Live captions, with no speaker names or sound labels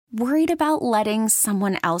Worried about letting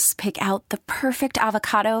someone else pick out the perfect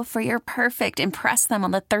avocado for your perfect impress them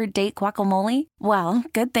on the third date guacamole? Well,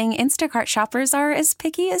 good thing Instacart shoppers are as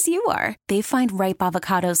picky as you are. They find ripe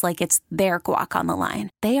avocados like it's their guac on the line.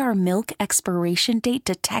 They are milk expiration date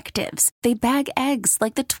detectives. They bag eggs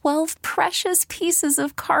like the 12 precious pieces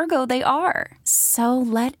of cargo they are. So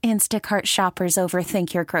let Instacart shoppers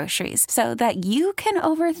overthink your groceries so that you can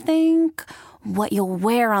overthink what you'll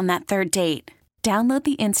wear on that third date. Download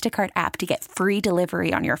the Instacart app to get free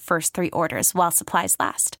delivery on your first 3 orders while supplies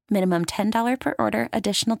last. Minimum $10 per order.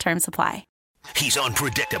 Additional terms apply. He's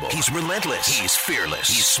unpredictable. He's relentless. He's fearless.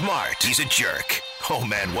 He's smart. He's a jerk. Oh,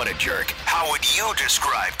 man, what a jerk. How would you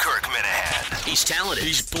describe Kirk Minahan? He's talented.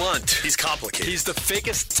 He's blunt. He's complicated. He's the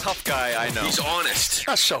fakest tough guy I know. He's honest.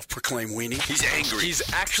 A self-proclaimed weenie. He's angry.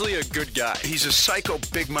 He's actually a good guy. He's a psycho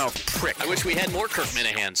big mouth prick. I wish we had more Kirk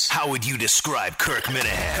Minahans. How would you describe Kirk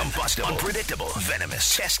Minahan? Combustible, unpredictable,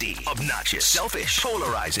 venomous, testy, obnoxious, selfish,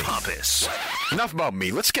 polarizing, pompous. Enough about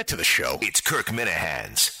me. Let's get to the show. It's Kirk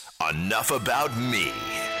Minahan's Enough About Me.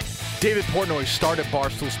 David Portnoy started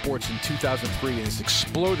Barstool Sports in 2003 and has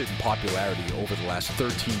exploded in popularity over the last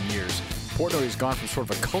 13 years. Portnoy has gone from sort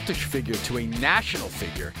of a cultish figure to a national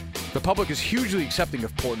figure. The public is hugely accepting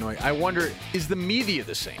of Portnoy. I wonder, is the media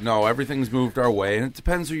the same? No, everything's moved our way, and it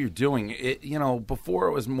depends who you're doing. Before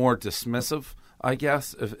it was more dismissive, I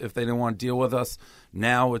guess, if they didn't want to deal with us.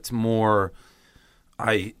 Now it's more...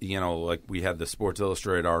 like we had the Sports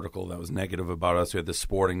Illustrated article that was negative about us. We had the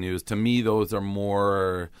Sporting News. To me, those are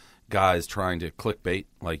more guys trying to clickbait,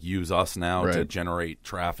 like use us now to generate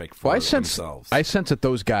traffic for themselves. I sense that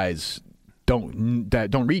those guys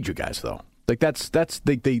don't read you guys though. Like that's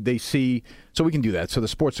they see. So we can do that. So the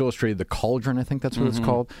Sports Illustrated, the Cauldron, I think that's what it's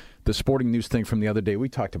called. The Sporting News thing from the other day we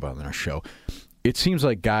talked about in our show. It seems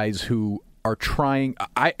like guys who are trying.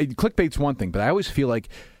 Clickbait's one thing, but I always feel like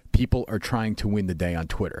people are trying to win the day on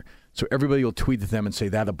Twitter. So everybody will tweet at them and say,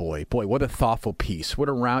 that a boy, what a thoughtful piece. What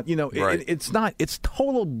a round, Right. it's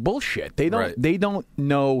total bullshit. They don't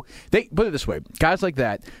know. They put it this way. Guys like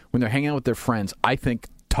that, when they're hanging out with their friends, I think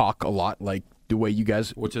talk a lot like the way you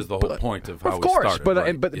guys. Which is the whole point of how we started. Of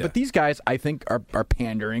course, but these guys, I think, are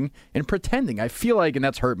pandering and pretending. I feel like, and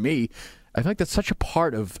that's hurt me, I feel like that's such a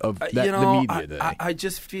part of the media today. I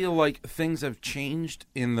just feel like things have changed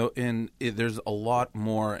there's a lot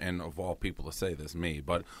more, and of all people to say this, me,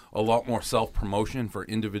 but a lot more self-promotion for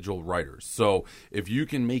individual writers. So if you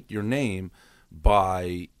can make your name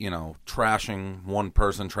by, trashing one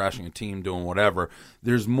person, trashing a team, doing whatever,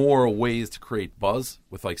 there's more ways to create buzz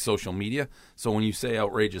with like social media. So when you say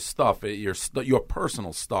outrageous stuff, your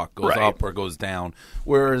personal stock goes up or goes down.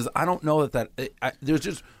 Whereas I don't know there's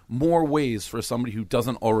just more ways for somebody who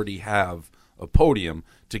doesn't already have a podium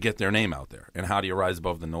to get their name out there. And how do you rise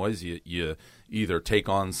above the noise? You either take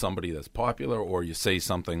on somebody that's popular or you say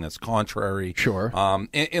something that's contrary. Sure.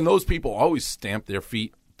 And those people always stamp their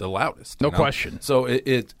feet the loudest. No question. So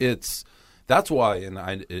it's that's why, and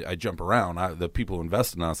I jump around. The people who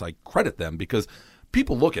invest in us, I credit them because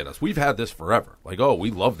people look at us. We've had this forever. Like, oh,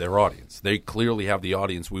 we love their audience. They clearly have the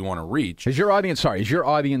audience we want to reach. Is your audience?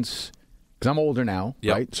 Because I'm older now,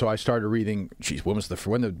 right? So I started reading. Geez, when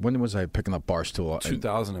was I picking up Barstool?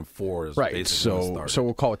 2004 is right. Basically when it started. So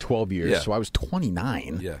we'll call it 12 years. Yeah. So I was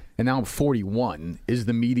 29. Yeah. And now I'm 41. Is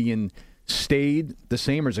the median stayed the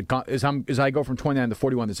same, or is it gone, as I go from 29 to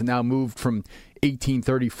 41? Is it now moved from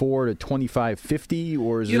 1834 to 2550,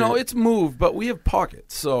 or is it? It's moved, but we have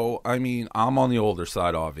pockets. So I mean, I'm on the older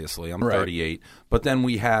side. Obviously, I'm 38, but then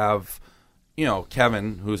we have.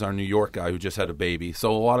 Kevin, who's our New York guy who just had a baby.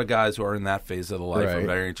 So a lot of guys who are in that phase of the life are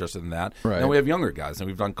very interested in that. Right. And we have younger guys, and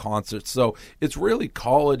we've done concerts. So it's really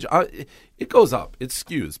college. It goes up. It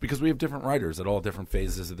skews because we have different writers at all different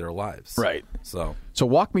phases of their lives. Right. So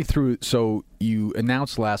walk me through. So you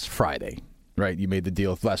announced last Friday, right? You made the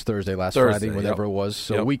deal last Thursday, Friday, whatever it was.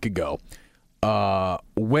 So a week ago.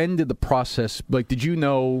 When did the process, did you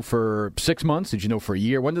know for 6 months? Did you know for a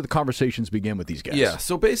year? When did the conversations begin with these guys? Yeah,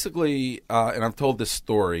 so basically, and I've told this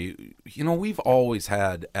story, we've always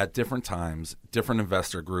had, at different times, different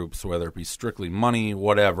investor groups, whether it be strictly money,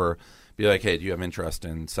 whatever, be like, hey, do you have interest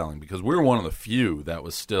in selling? Because we're one of the few that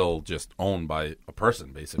was still just owned by a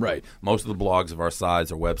person, basically. Right. Most of the blogs of our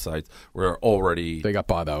size or websites were already... They got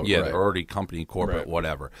bought out. Yeah, right. They're already company, corporate,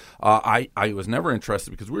 whatever. I was never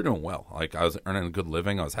interested because we were doing well. Like, I was earning a good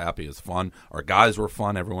living. I was happy. It was fun. Our guys were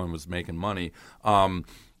fun. Everyone was making money.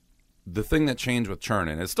 The thing that changed with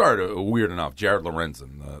Chernin, it started weird enough. Jared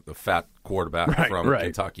Lorenzen, the fat quarterback from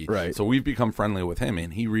Kentucky. Right. So we've become friendly with him,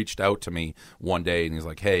 and he reached out to me one day, and he's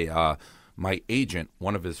like, hey, my agent,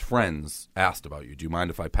 one of his friends, asked about you. Do you mind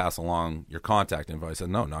if I pass along your contact info? I said,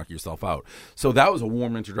 no, knock yourself out. So that was a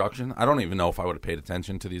warm introduction. I don't even know if I would have paid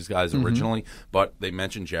attention to these guys originally, but they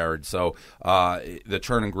mentioned Jared. So the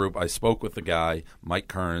Chernin Group, I spoke with the guy, Mike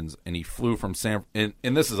Kearns, and he flew from and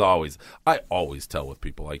this is I always tell with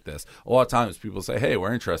people like this. A lot of times people say, hey,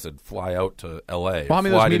 we're interested, fly out to L.A. Well, how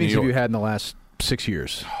many of those meetings have you had in the last 6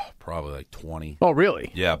 years? Probably like 20. Oh,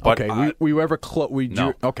 really? Yeah. But okay. Were you ever close?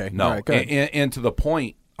 No. Okay. No. All right, go ahead. And to the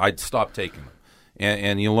point, I'd stop taking them.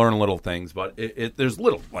 And you learn little things, but there's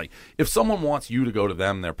little, like, if someone wants you to go to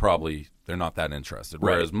them, they're not that interested.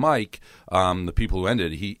 Right. Whereas Mike, the people who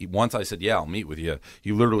ended, he once I said, yeah, I'll meet with you,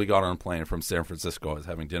 he literally got on a plane from San Francisco. I was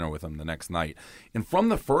having dinner with him the next night. And from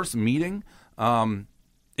the first meeting,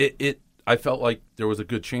 I felt like there was a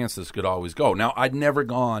good chance this could always go. Now, I'd never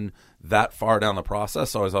gone that far down the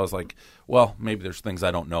process, so I was like, well, maybe there's things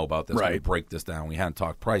I don't know about this. Right. We break this down. We hadn't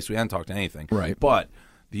talked price. We hadn't talked anything. Right. But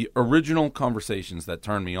the original conversations that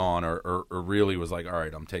turned me on or really was like, all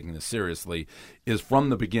right, I'm taking this seriously, is from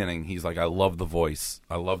the beginning. He's like, I love the voice.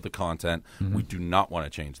 I love the content. Mm-hmm. We do not want to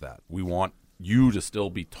change that. We want you to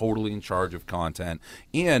still be totally in charge of content.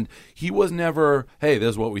 And he was never, hey, this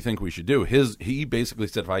is what we think we should do. He basically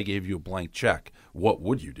said, if I gave you a blank check, what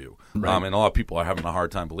would you do? Right. And a lot of people are having a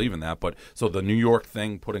hard time believing that. But so the New York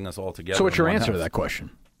thing, putting us all together. So what's your answer to that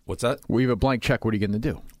question? What's that? We have a blank check. What are you going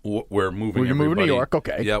to do? We're moving. We're moving to New York.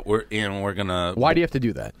 Okay. Yeah, we're going to. Why do you have to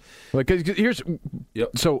do that? Because here's.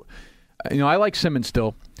 Yep. So, I like Simmons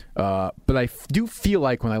still, but I do feel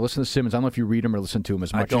like when I listen to Simmons, I don't know if you read him or listen to him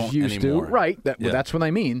as much as you used anymore. to. Right. That's what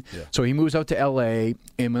I mean. Yeah. So he moves out to L.A.,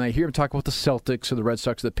 and when I hear him talk about the Celtics or the Red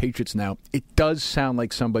Sox or the Patriots now, it does sound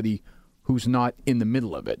like somebody who's not in the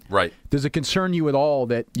middle of it. Right. Does it concern you at all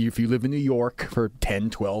that if you live in New York for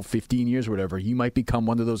 10, 12, 15 years or whatever, you might become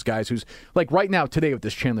one of those guys who's, like right now today with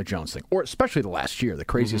this Chandler Jones thing, or especially the last year, the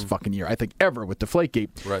craziest fucking year, I think, ever with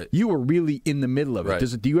Deflategate. Right. You were really in the middle of it.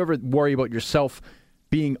 Right. Do you ever worry about yourself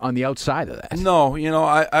being on the outside of that? No.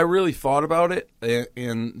 I really thought about it,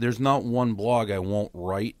 and there's not one blog I won't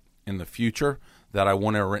write in the future that I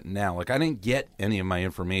wouldn't have written now. Like, I didn't get any of my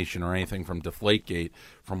information or anything from Deflategate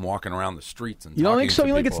from walking around the streets and You don't talking think so? to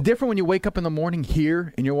You think people. it's different when you wake up in the morning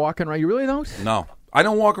here and you're walking around? You really don't? No. I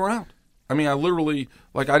don't walk around. I mean, I literally,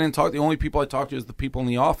 I didn't talk. The only people I talk to is the people in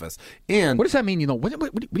the office. And what does that mean? What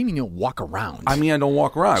do you mean you don't walk around? I mean, I don't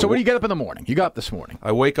walk around. So when do you get up in the morning? You got up this morning.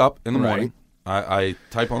 I wake up in the Right. morning. I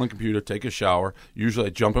type on the computer, take a shower. Usually I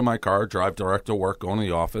jump in my car, drive direct to work, go into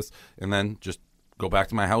the office, and then just go back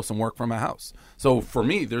to my house and work from my house. So for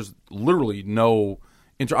me, there's literally no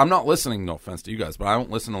I'm not listening, no offense to you guys, but I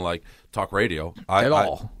don't listen to talk radio. At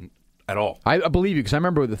all. At all. I believe you because I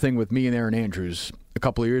remember the thing with me and Aaron Andrews a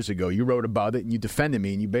couple of years ago. You wrote about it and you defended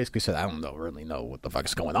me and you basically said, I don't really know what the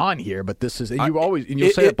fuck's going on here, but this is, and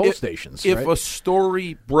you'll say at both stations. If right? a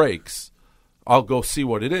story breaks, I'll go see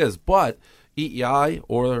what it is. But EEI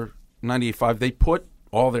or 98.5, they put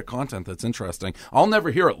all their content that's interesting. I'll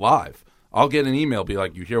never hear it live. I'll get an email, be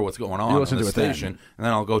like, you hear what's going on the station, and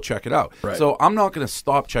then I'll go check it out. Right. So I'm not going to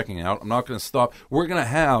stop checking it out. I'm not going to stop. We're going to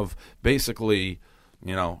have basically,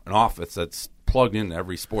 an office that's plugged into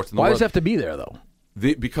every sports in the world. Why does it have to be there, though?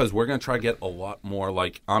 Because we're going to try to get a lot more,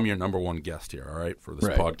 I'm your number one guest here, all right, for this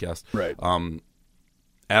podcast. Right.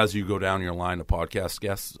 As you go down your line of podcast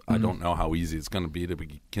guests, I don't know how easy it's going to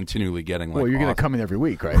be continually getting Well, you're going to come in every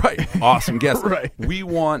week, right? Right. Awesome guests. Right. We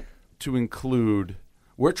want to include,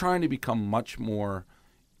 we're trying to become much more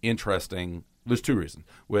interesting. There's two reasons.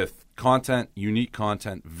 With content, unique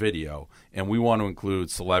content, video, and we want to include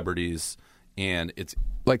celebrities, and it's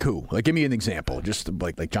like who? Give me an example. Just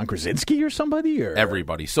like John Krasinski or somebody, or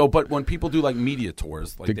everybody. So, but when people do media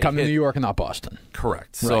tours, they come to New York and not Boston.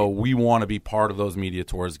 Correct. Right. So we want to be part of those media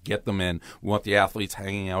tours, get them in. We want the athletes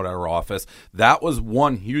hanging out at our office. That was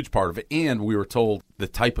one huge part of it. And we were told the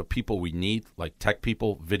type of people we need, like tech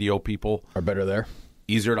people, video people, are better there.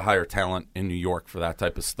 Easier to hire talent in New York for that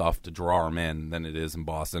type of stuff to draw them in than it is in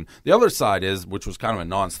Boston. The other side is, which was kind of a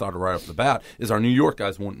non-starter right off the bat, is our New York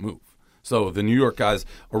guys wouldn't move. So the New York guys,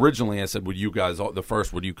 originally I said, would you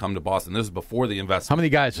come to Boston? This is before the investment. How many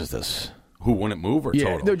guys is this? Who wouldn't move or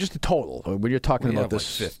total? No, just the total. When you're talking about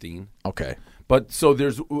this. 15. Okay. But so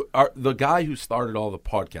there's the guy who started all the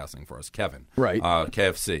podcasting for us, Kevin. Right.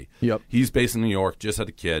 KFC. Yep. He's based in New York, just had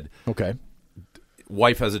a kid. Okay.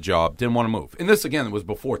 Wife has a job, didn't want to move. And this, again, was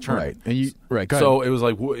before Chernin. Right. And go so ahead. it was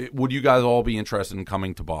like, would you guys all be interested in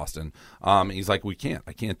coming to Boston? He's like,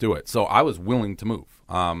 I can't do it. So I was willing to move.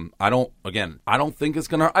 I don't think it's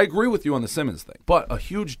going to, I agree with you on the Simmons thing, but a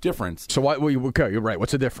huge difference. So why? Okay, you're right.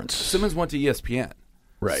 What's the difference? Simmons went to ESPN.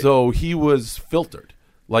 Right. So he was filtered.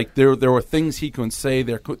 Like there were things he couldn't say.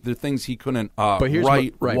 There are things he couldn't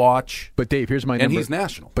write, watch. But Dave, here's my number. And he's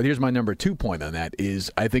national. But here's my number 2 point on that is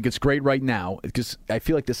I think it's great right now because I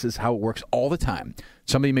feel like this is how it works all the time.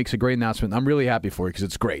 Somebody makes a great announcement. I'm really happy for you because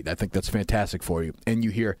it's great. I think that's fantastic for you. And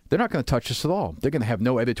you hear, they're not going to touch this at all. They're going to have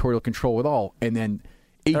no editorial control at all. And then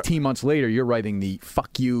 18 months later, you're writing the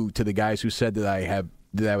fuck you to the guys who said that I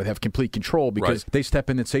would have complete control because they step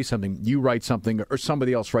in and say something. You write something or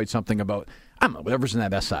somebody else writes something about, I don't know, whatever's in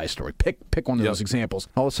that SI story. Pick one of those examples.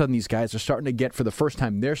 All of a sudden, these guys are starting to get, for the first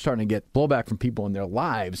time, they're starting to get blowback from people in their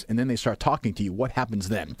lives, and then they start talking to you. What happens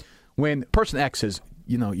then? When person X says,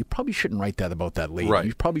 you probably shouldn't write that about that lady. Right.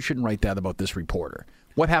 You probably shouldn't write that about this reporter.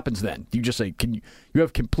 What happens then? Do you just say, you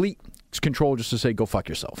have complete control just to say, go fuck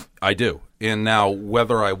yourself? I do. And now,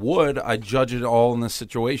 whether I would, I judge it all in this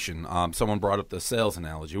situation. Someone brought up the sales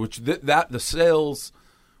analogy, which the sales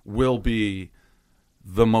will be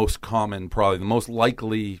the most common, probably the most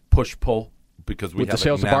likely push-pull because we with have the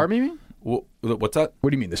sales department, you mean? What's that?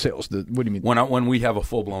 What do you mean the sales? What do you mean when we have a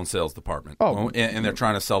full-blown sales department? And they're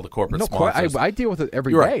trying to sell the corporate sponsors. I deal with it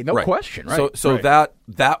every day. No question. Right. So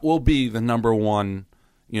that will be the number one,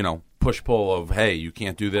 push-pull of, hey, you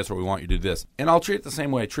can't do this or we want you to do this. And I'll treat it the same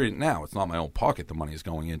way I treat it now. It's not my own pocket the money is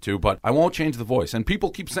going into, but I won't change the voice. And people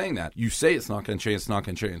keep saying that. You say it's not going to change, it's not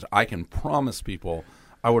going to change. I can promise people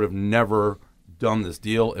I would have never done this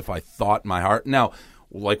deal if I thought in my heart. Now,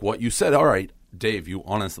 like what you said, all right, Dave, you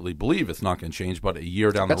honestly believe it's not going to change, but a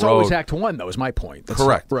year down the road. That's always Act 1, though, is my point.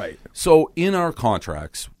 Correct. Right. So in our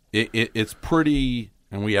contracts, it's pretty,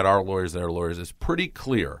 and we had our lawyers, their lawyers, it's pretty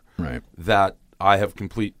clear that I have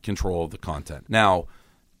complete control of the content. Now,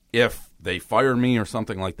 if they fire me or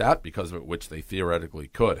something like that, because of which they theoretically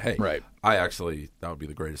could, hey, that would be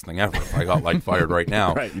the greatest thing ever if I got fired right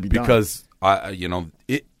now, because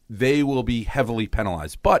they will be heavily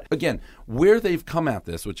penalized. But again, where they've come at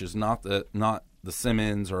this, which is not the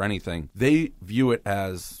Simmons or anything, they view it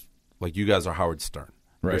as like you guys are Howard Stern.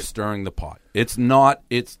 You're stirring the pot. It's not.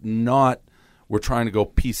 We're trying to go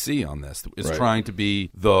PC on this. It's trying to be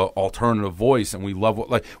the alternative voice, and we love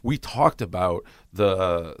we talked about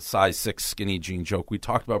the size 6 skinny jean joke. We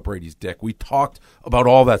talked about Brady's dick. We talked about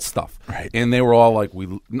all that stuff, and they were all like,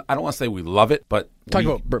 I don't want to say we love it, but talking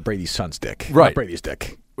about Brady's son's dick, not Brady's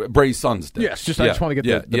dick. Brady's son's dick. Yes, I just want to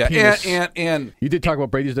get the penis. And you did talk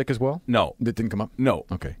about Brady's dick as well? No, that didn't come up. No,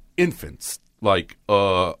 okay. Infants. Like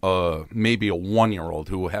maybe a 1-year-old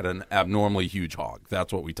who had an abnormally huge hog.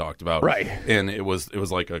 That's what we talked about. Right. And it was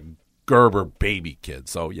like a Gerber baby kid.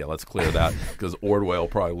 So, yeah, let's clear that because Ordway will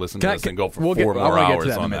probably listen to this and go for 4 more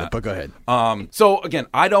hours on that. But go ahead. So, again,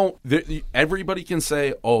 everybody can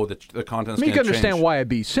say, oh, the content's going to change. You can understand why I'd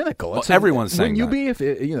be cynical. Well, everyone's saying that. Wouldn't you be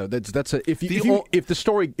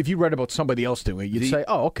if you read about somebody else doing it, you'd say,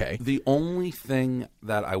 oh, okay. The only thing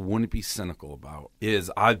that I wouldn't be cynical about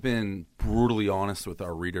is I've been brutally honest with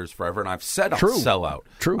our readers forever, and I've said I'll sell out.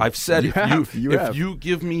 True. I've said if you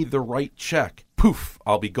give me the right check, poof,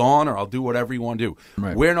 I'll be gone or I'll do whatever you want to do.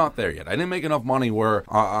 Right. We're not there yet. I didn't make enough money where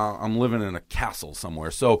I'm living in a castle somewhere.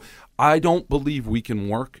 So I don't believe we can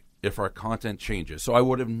work if our content changes. So I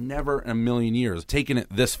would have never in a million years taken it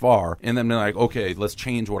this far and then been like, okay, let's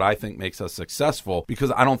change what I think makes us successful, because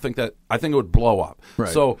I think it would blow up. Right.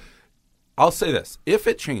 So I'll say this. If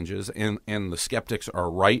it changes and the skeptics are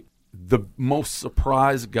right, the most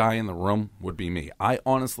surprised guy in the room would be me. I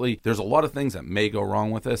honestly, there's a lot of things that may go wrong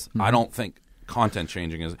with this. Mm-hmm. I don't think content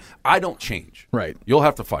changing is. I don't change. Right. You'll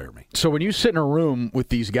have to fire me. So when you sit in a room with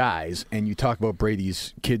these guys and you talk about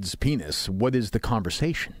Brady's kid's penis, what is the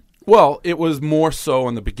conversation? Well, it was more so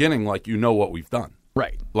in the beginning, like, what we've done.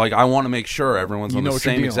 Right. Like, I want to make sure everyone's on the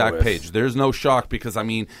same exact page. There's no shock because, I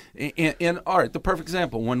mean, and all right, the perfect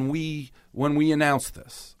example, when we announced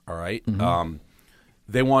this, all right, mm-hmm.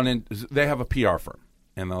 They have a PR firm.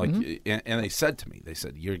 And they're like, mm-hmm. and they said to me,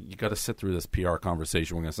 you got to sit through this PR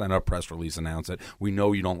conversation. We're going to send out a press release, announce it. We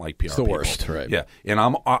know you don't like PR. It's the worst, right? Yeah,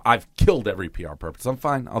 and I've killed every PR purpose. I'm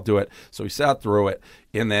fine. I'll do it. So we sat through it,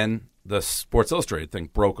 and then the Sports Illustrated thing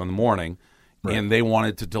broke on the morning, and they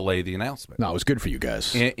wanted to delay the announcement. No, it was good for you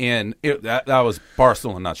guys. And that was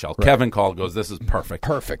Barstool in a nutshell. Right. Kevin called, goes, this is perfect.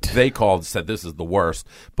 Perfect. They called, said this is the worst,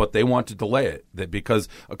 but they want to delay it because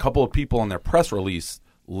a couple of people on their press release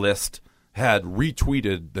list had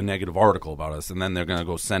retweeted the negative article about us, and then they're going to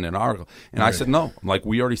go send an article. And I said, no. I'm like,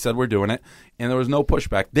 we already said we're doing it, and there was no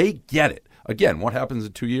pushback. They get it. Again, what happens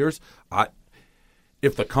in 2 years?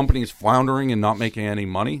 If the company is floundering and not making any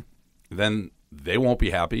money, then they won't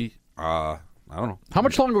be happy. I don't know. How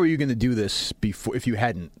much longer were you going to do this before if you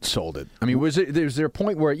hadn't sold it? I mean, was there a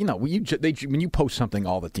point where when you post something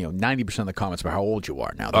all the 90% of the comments about how old you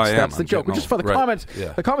are now? That's the joke. Just for the comments.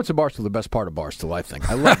 Yeah. The comments of Barstool are the best part of Barstool, I think.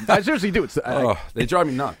 I seriously do. They drive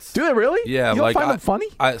me nuts. Do they really? Yeah. You don't find them funny?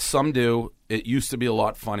 Some do. It used to be a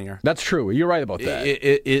lot funnier. That's true. You're right about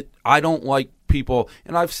that. I don't like people,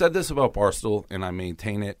 and I've said this about Barstool, and I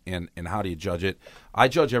maintain it. And how do you judge it? I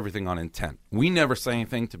judge everything on intent. We never say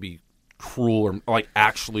anything to be cruel or like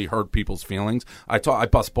actually hurt people's feelings. I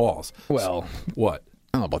bust balls. Well, what?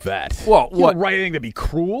 I don't know about that. Well, what? Right anything to be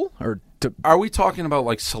cruel or to? Are we talking about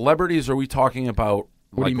like celebrities? Or are we talking about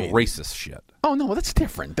what like do you mean? Racist shit? Oh no, that's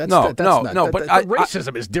different. But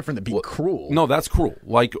racism is different than being cruel. No, that's cruel.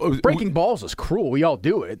 Like breaking balls is cruel. We all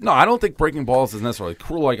do it. No, I don't think breaking balls is necessarily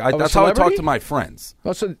cruel. Like that's how I talk to my friends.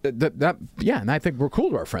 Well, so and I think we're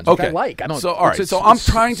cool to our friends. Okay, I don't. So all right, I'm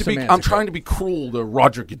trying to be cruel to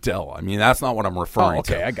Roger Goodell. I mean, that's not what I'm referring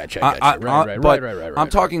to. Okay, I got you. Right. I'm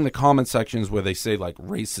talking the comment sections where they say like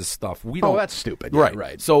racist stuff. We don't. Oh, that's stupid. Right,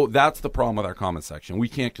 right. So that's the problem with our comment section. We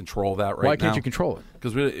can't control that right now. Why can't you control it?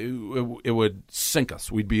 Because it would sink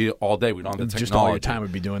us. We'd be all day. We don't have the technology. Just all your time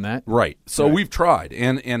would be doing that? Right. So we've tried,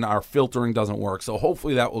 and our filtering doesn't work. So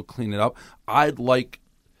hopefully that will clean it up. I like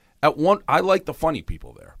the funny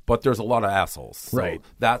people there, but there's a lot of assholes. So right.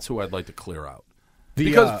 That's who I'd like to clear out.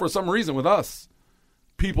 Because for some reason with us,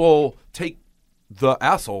 people take the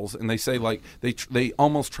assholes and they say like they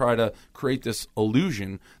almost try to create this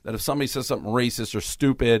illusion that if somebody says something racist or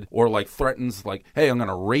stupid or like threatens like, hey, I'm going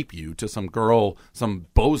to rape you to some girl, some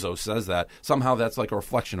bozo says that, somehow that's like a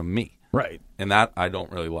reflection of me. Right. And that I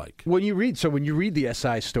don't really like. When you read the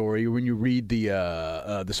SI story or when you read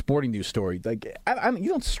the sporting news story, like you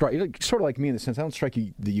don't strike, you're like, sort of like me in the sense I don't strike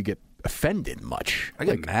you that you get offended much. I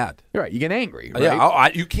get mad. Right. You get angry. Right? Yeah.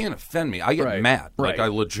 You can't offend me. I get mad. Right. Like I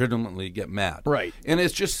legitimately get mad. Right. And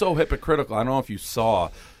it's just so hypocritical. I don't know if you saw.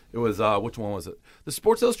 It was which one was it? The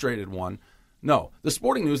Sports Illustrated one. No, the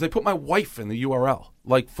Sporting News. They put my wife in the URL,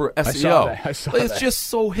 like for SEO. I saw that. It's just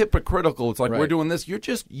so hypocritical. It's like we're doing this. You're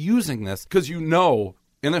just using this because and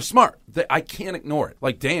they're smart. I can't ignore it.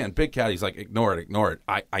 Like Dan, Big Cat, he's like, ignore it.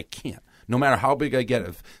 I can't. No matter how big I get,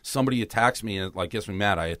 if somebody attacks me and like gets me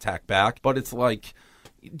mad, I attack back. But it's like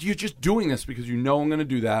you're just doing this because I'm going to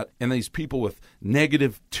do that. And these people with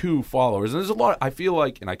 -2 followers, and there's a lot. I feel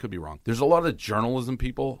like, and I could be wrong. There's a lot of journalism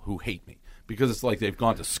people who hate me. Because it's like they've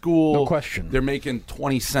gone to school. No question. They're making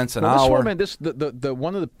 20 cents an hour. The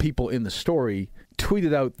one of the people in the story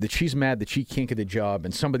tweeted out that she's mad that she can't get a job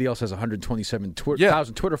and somebody else has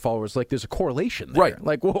 127,000 Twitter followers. Like there's a correlation there. Right.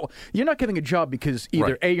 Like, well, you're not getting a job because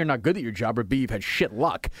either A, you're not good at your job, or B, you've had shit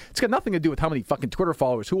luck. It's got nothing to do with how many fucking Twitter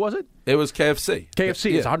followers. Who was it? It was KFC.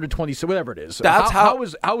 KFC is 120, whatever it is. That's how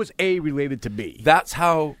is A related to B? That's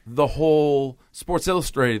how the whole Sports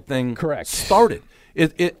Illustrated thing started.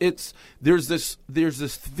 There's this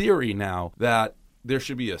theory now that there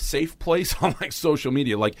should be a safe place on like social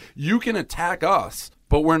media. Like you can attack us,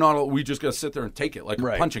 but we just got to sit there and take it like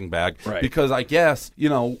a punching bag. Right. Because I guess,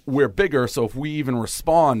 we're bigger. So if we even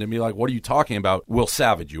respond and be like, what are you talking about? We'll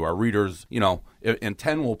savage you. Our readers, and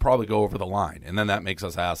 10 will probably go over the line. And then that makes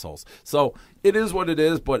us assholes. So it is what it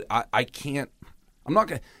is, but I can't. I'm not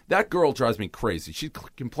going to. That girl drives me crazy. She's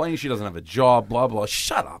complaining she doesn't have a job, blah, blah.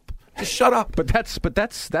 Shut up. Just shut up. But that's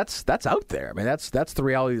out there. I mean, that's the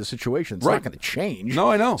reality of the situation. It's not going to change. No,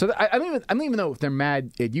 I know. So I don't even know if they're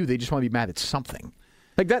mad at you. They just want to be mad at something.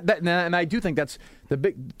 Like that. And I do think that's the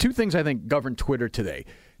big two things I think govern Twitter today.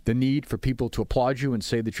 The need for people to applaud you and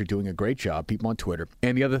say that you're doing a great job, people on Twitter.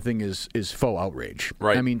 And the other thing is faux outrage.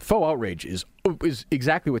 Right. I mean, faux outrage is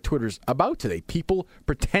exactly what Twitter's about today. People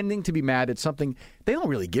pretending to be mad at something they don't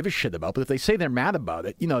really give a shit about. But if they say they're mad about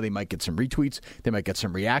it, they might get some retweets. They might get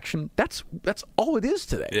some reaction. That's all it is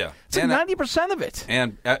today. Yeah. It's like 90% of it.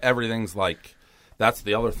 And everything's like, that's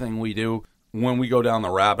the other thing we do. When we go down the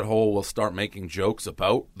rabbit hole, we'll start making jokes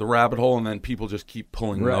about the rabbit hole, and then people just keep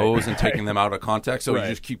pulling those and taking them out of context. So we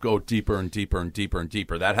just keep going deeper and deeper and deeper and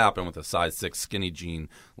deeper. That happened with the size 6 skinny jean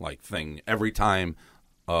thing every time.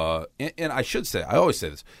 And I should say, I always say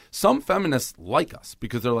this: some feminists like us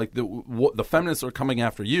because they're like the feminists who are coming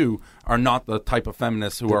after you are not the type of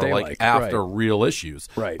feminists who are like after real issues.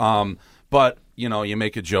 Right. But you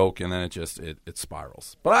make a joke and then it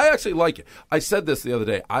spirals. But I actually like it. I said this the other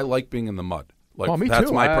day. I like being in the mud. Like me that's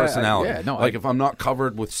too. my personality. If I'm not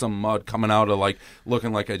covered with some mud coming out of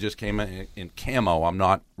looking like I just came in camo, I'm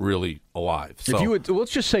not really alive. So if you would,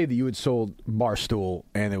 let's just say that you had sold Barstool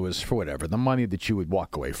and it was for whatever the money that you would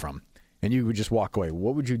walk away from. and you would just walk away,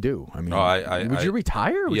 what would you do? I mean, would you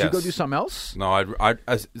retire? Would yes. you go do something else? No, You're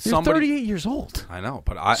 38 years old. I know,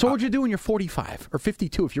 but So what would you do when you're 45 or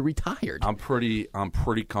 52 if you're retired? I'm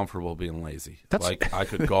pretty comfortable being lazy. That's- Like I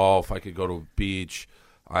could golf, I could go to a beach.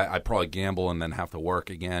 I'd probably gamble and then have to work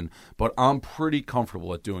again. But I'm pretty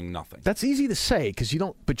comfortable at doing nothing. That's easy to say because you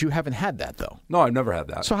don't, but you haven't had that though. No, I've never had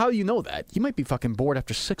that. So how do you know that? You might be fucking bored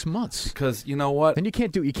after 6 months. Because you know what? Then you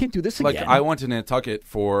can't do this Like again. I went to Nantucket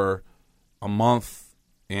for a month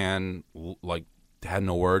and like had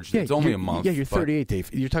no urge. It's only a month. Yeah, you're but 38,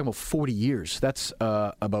 Dave. You're talking about 40 years. That's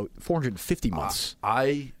about 450 months.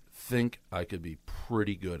 I think I could be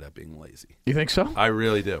pretty good at being lazy. You think so? I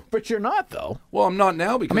really do. But you're not though. Well, I'm not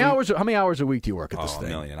now because How many hours a week do you work at this a thing?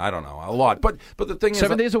 million. I don't know. A lot. But the thing is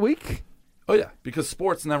 7 days a week? Oh yeah, because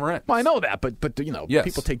sports never ends. Well, I know that, but Yes.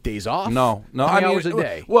 people take days off. No. How many hours a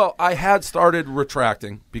day? Well, I had started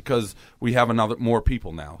retracting because we have more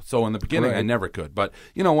people now. So in the beginning, Right. I never could. But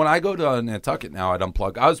when I go to Nantucket now, I'd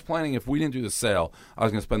unplug. I was planning if we didn't do the sale, I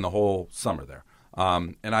was going to spend the whole summer there.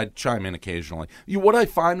 And I'd chime in occasionally. What I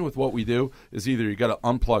find with what we do is either you got to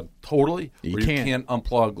unplug totally, or you can't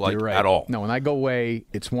unplug You're right. at all. No, when I go away,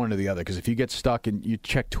 it's one or the other. Because if you get stuck and you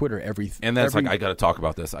check Twitter And then it's like I got to talk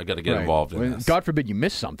about this. I got to get Right. involved in Well, this. God forbid you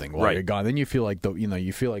miss something while Right. you're gone. Then you feel like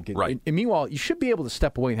you feel like it. Right. And meanwhile, you should be able to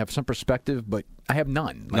step away and have some perspective. But I have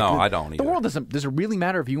none. No, I don't The either. world doesn't. Does it really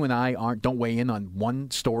matter if you and I don't weigh in on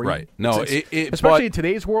one story? Right. No, especially but- in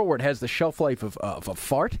today's world where it has the shelf life of a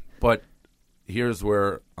fart. But here's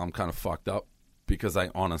where I'm kind of fucked up because I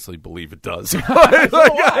honestly believe it does.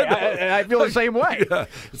 I feel the same way. Yeah.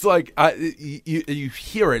 It's like you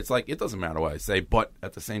hear it. It's like it doesn't matter what I say, but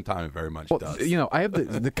at the same time, it very much does. I have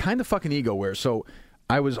the kind of fucking ego where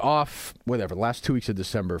I was off the last 2 weeks of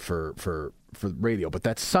December for radio, but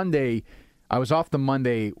that Sunday I was off the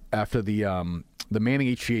Monday after the Manning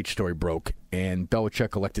HGH story broke and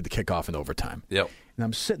Belichick elected to kick off in overtime. Yep. And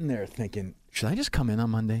I'm sitting there thinking, should I just come in on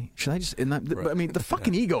Monday? Should I just? I mean, the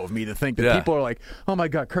fucking ego of me to think that people are like, oh my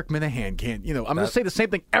God, Kirk Minahan can't. I'm going to say the same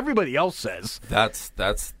thing everybody else says. That's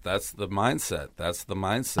the mindset. That's the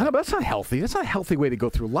mindset. I know, but that's not healthy. That's not a healthy way to go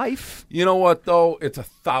through life. You know what though? It's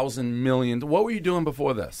 1,000 million. What were you doing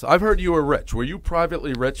before this? I've heard you were rich. Were you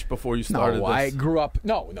privately rich before you started No, this? I grew up.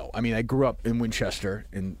 No. I mean, I grew up in Winchester,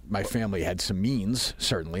 and my family had some means.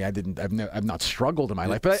 Certainly, I've not struggled in my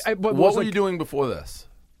life. But what were you doing before this?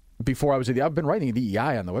 Before I was I've been writing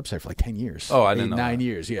DEI on the website for like 10 years. Oh, I didn't know 9 that.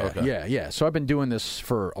 years. Yeah, Okay. yeah. So I've been doing this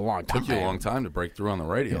for a long time. Took you a long time to break through on the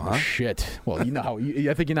radio, Oh, huh? shit. Well, you know how.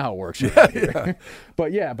 I think you know how it works. Yeah.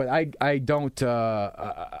 But I don't.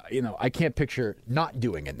 I can't picture not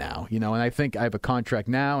doing it now. And I think I have a contract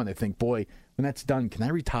now, and I think, boy, when that's done, can I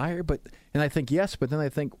retire? And I think yes, but then I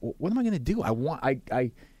think, what am I going to do?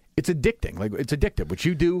 It's addicting. Like it's addictive. What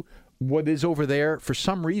you do. What is over there, for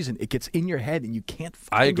some reason, it gets in your head and you can't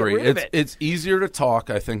I agree. get rid of it. It's easier to talk,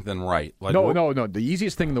 I think, than write. Like, No. The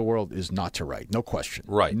easiest thing in the world is not to write. No question.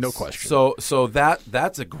 Right. No question. So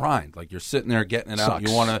that's a grind. Like you're sitting there getting it out. Sucks.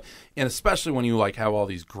 You want to, and especially when you like have all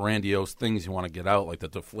these grandiose things you want to get out, like the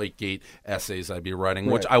Deflategate essays I'd be writing,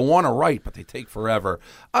 which I want to write, but they take forever.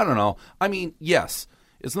 I don't know. I mean, yes.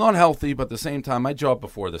 It's not healthy, but at the same time, my job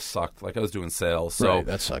before this sucked. Like I was doing sales, so Right,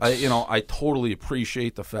 that sucks. I totally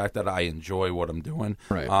appreciate the fact that I enjoy what I'm doing.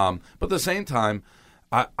 Right. But at the same time,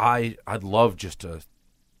 I'd love just to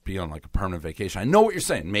be on like a permanent vacation. I know what you're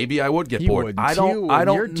saying. Maybe I would get bored. I don't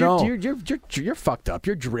know. You're fucked up.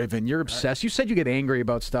 You're driven. You're obsessed. You said you get angry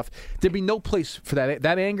about stuff. There'd be no place for that.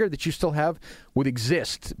 That anger that you still have would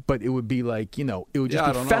exist, but it would be like it would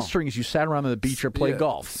just be festering as you sat around on the beach or played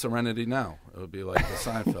golf. Serenity now. It would be like the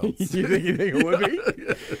Seinfeld. you think it would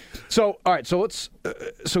be? So all right. So let's.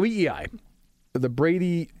 So EEI, the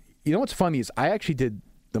Brady. You know what's funny is I actually did.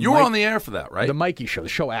 You were on the air for that, right? The Mikey show, the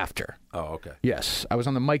show after. Oh, okay. Yes, I was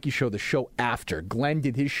on the Mikey show, the show after. Glenn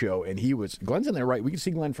did his show, and Glenn's in there, right? We can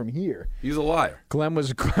see Glenn from here. He's a liar. Glenn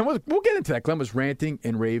was. We'll get into that. Glenn was ranting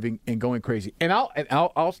and raving and going crazy. And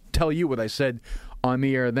I'll tell you what I said on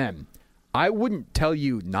the air then. I wouldn't tell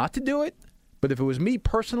you not to do it, but if it was me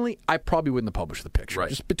personally, I probably wouldn't have published the picture. Right.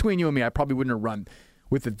 Just between you and me, I probably wouldn't have run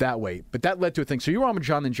with it that way. But that led to a thing. So you were on with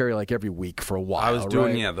John and Jerry like every week for a while. I was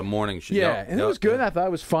doing, right? the morning show. Yeah, and it was good. I thought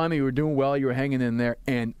it was fun. You were doing well. You were hanging in there.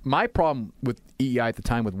 And my problem with EEI at the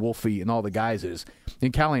time with Wolfie and all the guys is,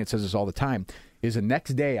 and Callahan says this all the time, is the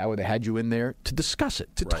next day I would have had you in there to discuss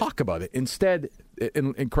it, to talk about it. Instead,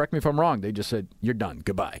 and correct me if I'm wrong, they just said, you're done.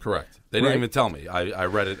 Goodbye. Correct. They didn't even tell me. I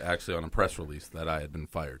read it actually on a press release that I had been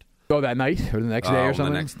fired. Oh, that night or the next day or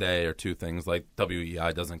something? The next day or two things. Like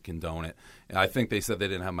WEI doesn't condone it. And I think they said they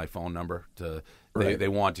didn't have my phone number. They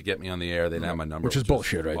wanted to get me on the air. They didn't have my number. Which is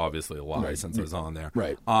bullshit, right? Obviously a lie since I was on there.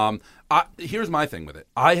 Right. Here's my thing with it.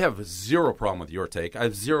 I have zero problem with your take. I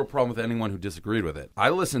have zero problem with anyone who disagreed with it. I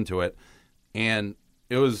listened to it, and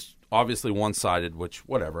it was obviously one-sided, which,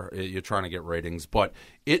 whatever. You're trying to get ratings. But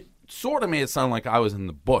it sort of made it sound like I was in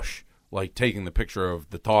the bush, like taking the picture of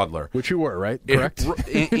the toddler. Which you were, right? Correct.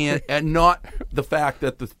 And not the fact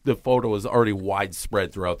that the photo was already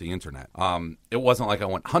widespread throughout the internet. It wasn't like I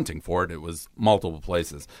went hunting for it. It was multiple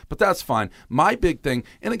places. But that's fine. My big thing,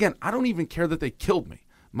 and again, I don't even care that they killed me.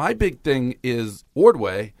 My big thing is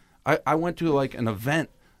Ordway. I went to like an event.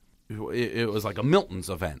 It was like a Milton's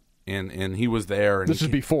event, and he was there. And this is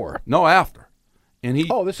before? No, after. And he.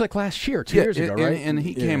 Oh, this is like last year, 2 years ago, right? And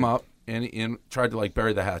he came up. And tried to like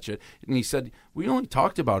bury the hatchet, and he said we only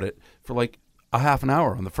talked about it for like a half an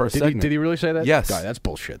hour on the first segment. Did he really say that? Yes. God, that's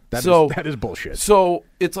bullshit. That is bullshit. So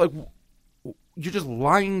it's like you're just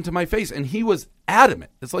lying to my face, and he was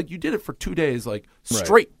adamant. It's like you did it for 2 days, like straight.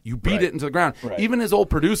 Right. You beat it into the ground. Right. Even his old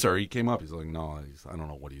producer, he came up. He's like, no, I don't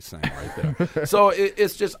know what he's saying right there. So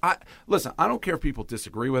it's just listen. I don't care if people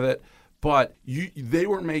disagree with it, but they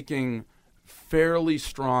were making fairly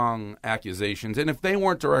strong accusations, and if they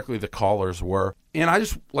weren't directly, the callers were. And I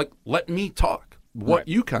just let me talk. What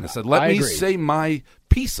you kind of said. Let me say my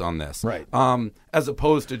piece on this. Right. As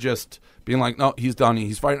opposed to just being like, no, he's done.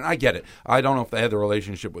 He's fighting. I get it. I don't know if they had the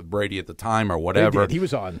relationship with Brady at the time or whatever. He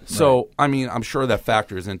was on. So, I mean, I'm sure that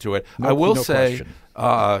factors into it. I will say,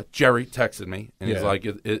 Jerry texted me, and he's like,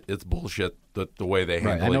 it's bullshit the way they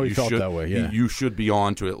handle it. I know he felt that way, You should be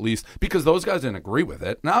on to at least, because those guys didn't agree with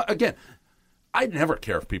it. Now, again, I never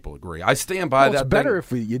care if people agree. I stand by that. It's better if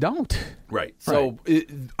you don't. Right. So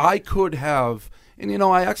I could have, and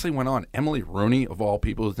I actually went on. Emily Rooney, of all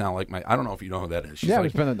people, is now like I don't know if you know who that is. She's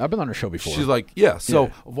I've been on her show before. She's like,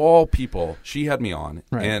 So of all people, she had me on,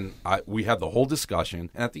 and we had the whole discussion.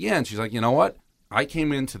 And at the end, she's like, you know what? I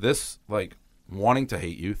came into this like wanting to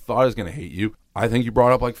hate you, thought I was going to hate you. I think you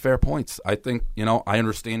brought up like fair points. I think I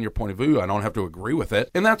understand your point of view. I don't have to agree with it,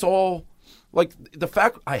 and that's all. Like, the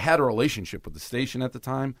fact I had a relationship with the station at the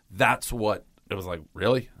time, that's what it was like,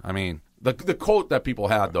 really? I mean, the quote that people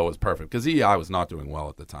had, though, was perfect, because I was not doing well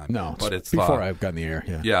at the time. No, but it's before I've gotten the air,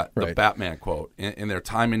 Yeah, the Batman quote. In their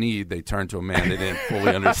time of need, they turned to a man they didn't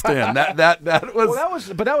fully understand. That was...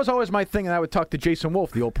 Well, that was always my thing, and I would talk to Jason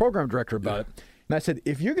Wolf, the old program director, about it. And I said,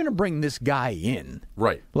 if you're going to bring this guy in,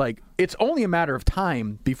 like, it's only a matter of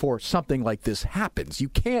time before something like this happens. You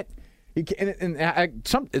can't...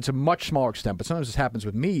 it's a much smaller extent, but sometimes this happens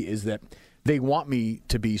with me, is that they want me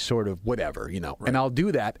to be sort of whatever, and I'll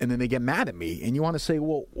do that, and then they get mad at me, and you want to say,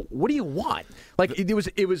 well, what do you want? Like, it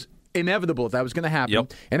was inevitable that was going to happen,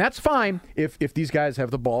 and that's fine if these guys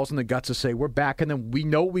have the balls and the guts to say, we're back, and then we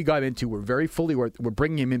know what we got into, we're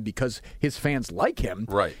bringing him in because his fans like him,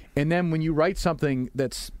 right? And then when you write something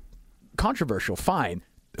that's controversial, fine.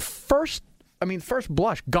 First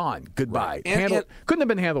blush, gone. Goodbye. Right. Couldn't have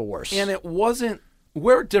been handled worse. And it wasn't.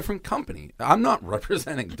 We're a different company. I'm not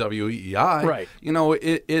representing WEEI. Right.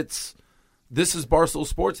 It's this is Barstool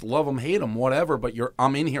Sports. Love them, hate them, whatever. But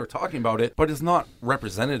I'm in here talking about it. But it's not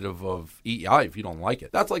representative of EEI if you don't like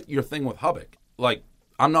it. That's like your thing with Hubbock. Like,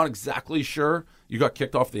 I'm not exactly sure you got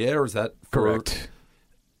kicked off the air. Is that correct?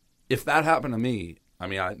 If that happened to me, I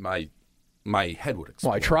mean, my head would explode.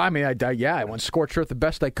 Well, I try. I went scorched earth the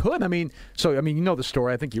best I could. You know the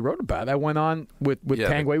story. I think you wrote about it. I went on with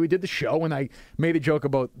Tangway. We did the show, and I made a joke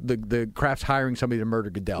about the Crafts hiring somebody to murder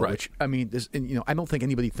Goodell. Right. Which I don't think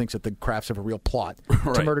anybody thinks that the Crafts have a real plot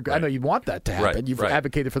to murder. Right. I know you want that to happen. You've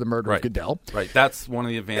advocated for the murder of Goodell. Right. That's one of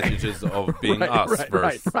the advantages of being us.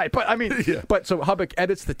 Right. But so Hubbock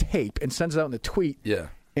edits the tape and sends it out in a tweet. Yeah.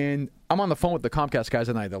 And I'm on the phone with the Comcast guys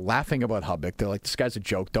tonight. They're laughing about Hubbock. They're like, this guy's a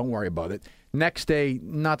joke. Don't worry about it. Next day,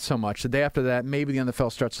 not so much. The day after that, maybe the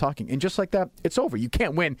NFL starts talking. And just like that, it's over. You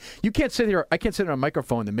can't win. You can't sit here. I can't sit on a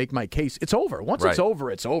microphone and make my case. It's over. Once it's over,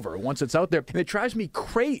 it's over. Once it's out there. And it drives me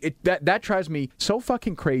crazy. That drives me so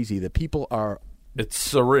fucking crazy that people are...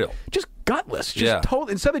 It's surreal. Just gutless. Just total.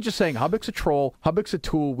 Instead of just saying, Hubbock's a troll, Hubbock's a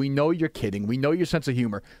tool, we know you're kidding, we know your sense of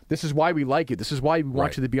humor, this is why we like you, this is why we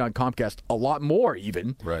want you to be on Comcast a lot more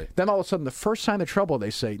even. Right. Then all of a sudden, the first sign of trouble, they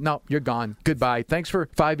say, no, you're gone, goodbye, thanks for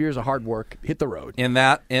 5 years of hard work, hit the road. And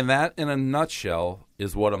that, in a nutshell,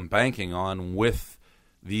 is what I'm banking on with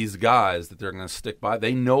these guys, that they're going to stick by.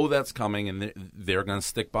 They know that's coming, and they're going to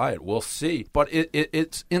stick by it. We'll see. But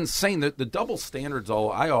it's insane. The double standards,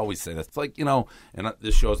 I always say that. It's like, and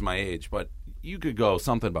this shows my age, but you could go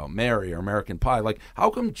something about Mary or American Pie. Like,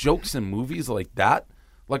 how come jokes in movies like that,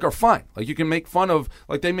 like are fine. Like you can make fun of,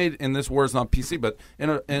 like they made in This War Is Not PC, but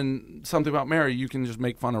in Something About Mary, you can just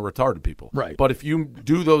make fun of retarded people. Right. But if you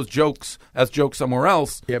do those jokes as jokes somewhere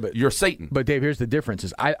else, you're Satan. But Dave, here's the difference: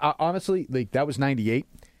 is I honestly, like, that was '98.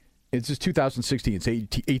 It's just 2016. It's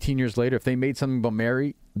 18 years later. If they made something about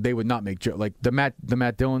Mary, they would not make joke like the Matt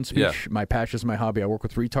Dillon speech. Yeah. My passion is my hobby. I work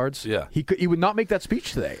with retards. Yeah, he would not make that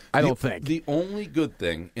speech today. I don't think. The only good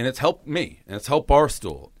thing, and it's helped me, and it's helped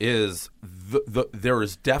Barstool, is there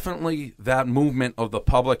is definitely that movement of the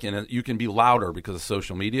public, and you can be louder because of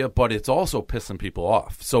social media, but it's also pissing people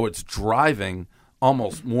off. So it's driving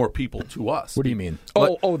almost more people to us. What do you mean?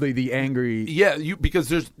 The angry. Yeah, because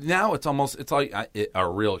there's now it's like a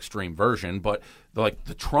real extreme version, but like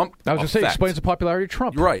the Trump. I was going to say, explains the popularity of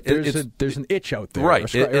Trump. Right. There's an itch out there.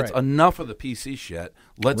 Right. It's enough of the PC shit.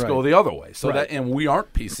 Let's go the other way. So and we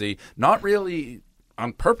aren't PC, not really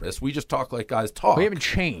on purpose. We just talk like guys talk. We haven't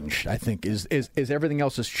changed. I think is everything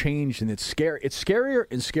else has changed, and it's scary. It's scarier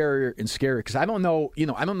and scarier and scarier because I don't know.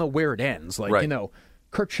 I don't know where it ends. Like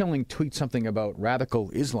Kurt Schilling tweets something about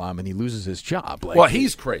radical Islam and he loses his job. Like, well,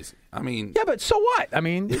 he's crazy. I mean, yeah, but so what? I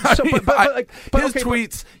mean, his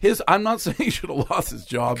tweets. I'm not saying he should have lost his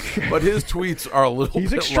job, but his tweets are a little. He's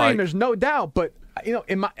bit extreme. There's no doubt. But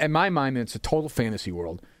in my mind, it's a total fantasy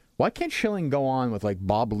world. Why can't Schilling go on with like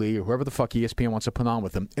Bob Lee or whoever the fuck ESPN wants to put on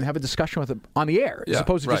with him and have a discussion with him on the air, as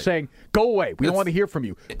opposed to just saying, "Go away. We don't want to hear from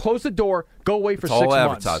you. Close the door. Go away for 6 months." All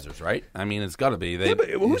advertisers, right? I mean, it's got to be. But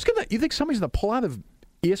who's gonna? You think somebody's gonna pull out of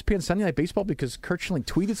ESPN Sunday Night Baseball because Kurt Schilling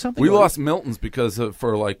tweeted something? We lost Milton's because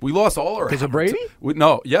we lost all our because of Brady.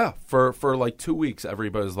 For like 2 weeks,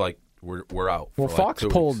 everybody's like, we're out. Well, Fox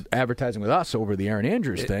pulled advertising with us over the Aaron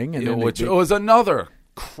Andrews thing, and which was another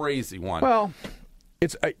crazy one. Well,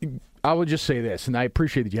 I will just say this, and I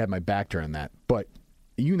appreciate that you had my back during that, but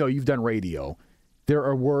you've done radio. There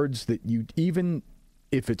are words that even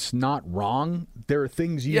if it's not wrong, there are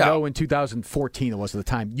things in 2014 it was at the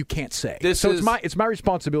time you can't say. It's my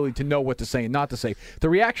responsibility to know what to say and not to say. The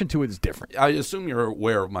reaction to it is different. I assume you're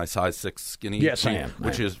aware of my size 6 skinny. Yes, I am.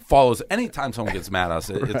 Which follows anytime someone gets mad at us.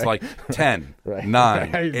 It's like 10,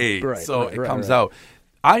 9, 8. It comes out.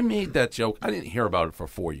 I made that joke. I didn't hear about it for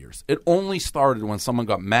 4 years. It only started when someone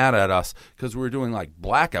got mad at us because we were doing like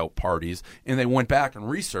blackout parties, and they went back and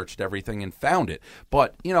researched everything and found it.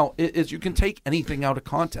 But, you can take anything out of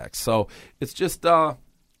context. So it's just, and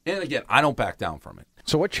again, I don't back down from it.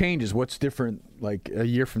 So what changes? What's different like a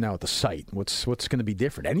year from now at the site? What's going to be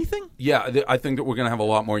different? Anything? Yeah, I think that we're going to have a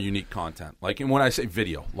lot more unique content. Like, and when I say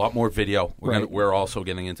video, a lot more video. We're also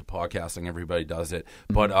getting into podcasting. Everybody does it.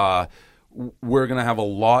 Mm-hmm. But, we're going to have a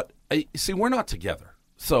lot. See, we're not together,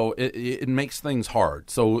 so it makes things hard.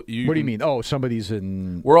 So what do you mean? Oh, somebody's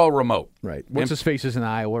in. We're all remote, right? What's his face is in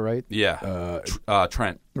Iowa, right? Yeah,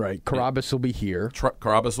 Trent. Right. Carabas will be here.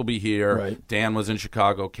 Carabas will be here. Right. Dan was in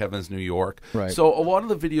Chicago. Kevin's New York. Right. So a lot of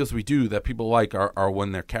the videos we do that people like are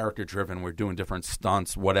when they're character driven. We're doing different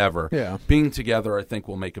stunts, whatever. Yeah. Being together, I think,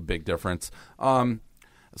 will make a big difference.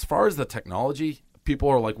 As far as the technology. People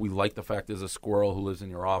are like, we like the fact there's a squirrel who lives in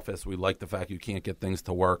your office. We like the fact you can't get things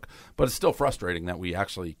to work. But it's still frustrating that we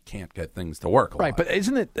actually can't get things to work a lot. But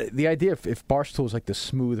isn't it the idea if Barstool is like the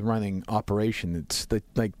smooth-running operation, it's the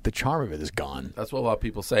charm of it is gone. That's what a lot of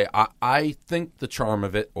people say. I think the charm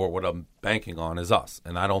of it, or what I'm banking on, is us.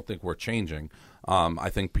 And I don't think we're changing.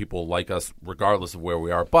 I think people like us regardless of where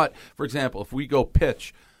we are. But, for example, if we go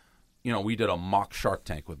pitch, we did a mock Shark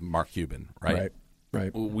Tank with Mark Cuban, right?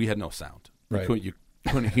 Right. We had no sound. Right. You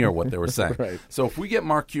couldn't hear what they were saying. Right. So if we get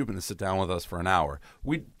Mark Cuban to sit down with us for an hour,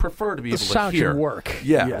 we'd prefer to be able to sound hear. should work.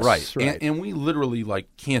 Yeah, yes, right. And we literally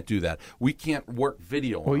can't do that. We can't work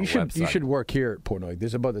video on our website. You should work here at Portnoy.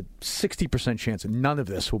 There's about a 60% chance that none of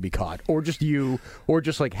this will be caught, or just you, or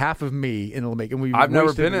just like half of me, and it'll make. And I've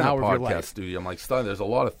never been in a podcast studio. I'm like, there's a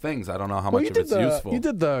lot of things. I don't know how much of it's useful. You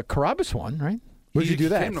did the Carabas one, right? Where'd you do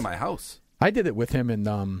that? He came to my house. I did it with him and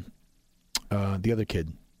the other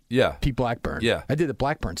kid. Yeah. Pete Blackburn. Yeah. I did it at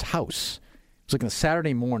Blackburn's house. It was like on a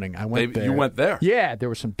Saturday morning. I went there. You went there? Yeah. There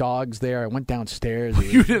were some dogs there. I went downstairs.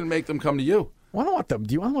 You didn't make them come to you. Well, I don't want them.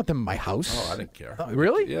 Do you want them in my house? Oh, I didn't care. Oh,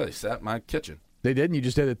 really? Yeah, they sat in my kitchen. They did, and you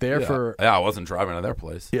just did it there for... Yeah, I wasn't driving to their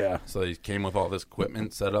place. Yeah. So he came with all this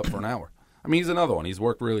equipment set up for an hour. I mean, he's another one. He's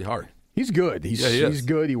worked really hard. He's good. He's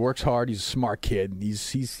good. He works hard. He's a smart kid.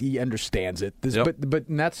 He understands it. But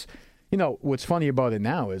that's... what's funny about it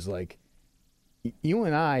now is like... You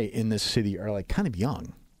and I in this city are like kind of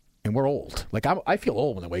young, and we're old. Like I feel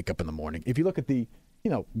old when I wake up in the morning. If you look at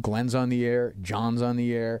Glenn's on the air, John's on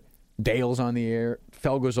the air, Dale's on the air,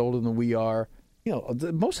 Felger's older than we are.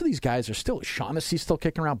 most of these guys are still, Shaughnessy's still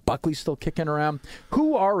kicking around, Buckley's still kicking around.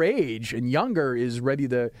 Who our age and younger is ready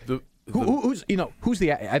to... Who's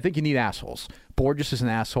the... I think you need assholes. Borges is an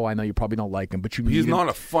asshole. I know you probably don't like him, but He's not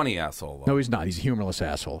a funny asshole, though. No, he's not. He's a humorless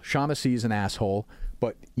asshole. Shaughnessy is an asshole,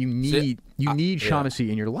 but you need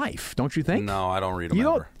Shaughnessy in your life, don't you think? No, I don't read him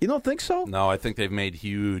ever. You don't think so? No, I think they've made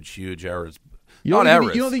huge errors. You don't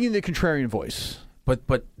think you need a contrarian voice.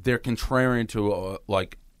 But they're contrarian to,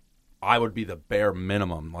 I would be the bare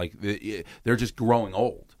minimum. Like, they're just growing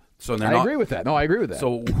old. So they're I agree with that. No, I agree with that.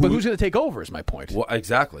 So but who's going to take over is my point. Well,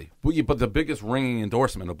 exactly. But the biggest ringing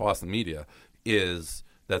endorsement of Boston media is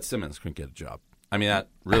that Simmons couldn't get a job. I mean, that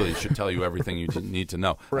really should tell you everything you need to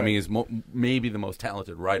know. Right. I mean, he's maybe the most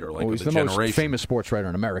talented writer of he's the generation. Most famous sports writer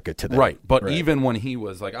in America today. Right. But even when he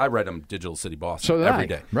was, I read him Digital City Boston every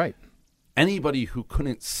day. Right. Anybody who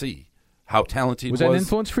couldn't see how talented he was. Was that an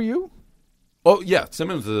influence for you? Oh, yeah.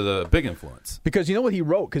 Simmons is a big influence. Because you know what he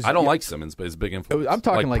wrote? Cause I don't like Simmons, but he's a big influence. I'm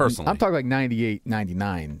talking personally. I'm talking 98,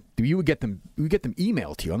 99. You would get them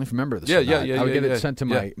emailed to you. I don't know if you remember this. Yeah. I would get it sent to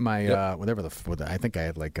my whatever I think I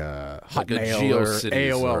had Hotmail or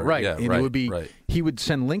AOL. Right. And it would be he would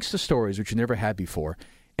send links to stories which you never had before.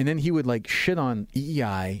 And then he would shit on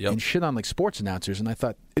EEI and shit on sports announcers. And I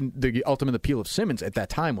thought the ultimate appeal of Simmons at that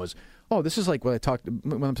time was, oh, this is like when I'm talking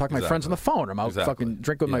to my friends on the phone, or I'm out fucking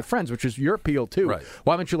drinking with my friends, which is your appeal too. Right.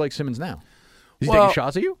 Why don't you like Simmons now? Is he taking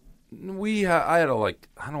shots at you? I had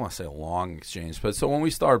I don't want to say a long exchange, but so when we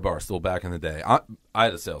started Barstool back in the day, I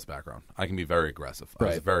had a sales background. I can be very aggressive. I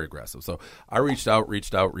was very aggressive. So I reached out,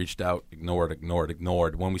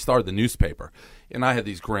 ignored. When we started the newspaper, and I had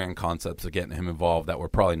these grand concepts of getting him involved that were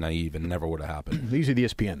probably naive and never would have happened. These are the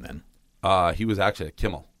ESPN then. He was actually at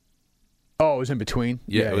Kimmel. Oh, it was in between?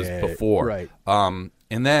 Yeah, it was before. Right.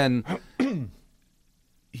 And then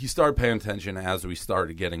he started paying attention as we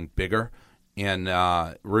started getting bigger. And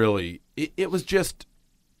really, it was just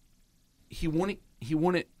he wouldn't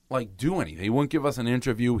do anything. He wouldn't give us an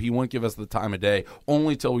interview. He wouldn't give us the time of day,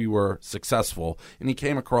 only till we were successful. And he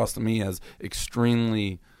came across to me as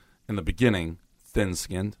extremely, in the beginning,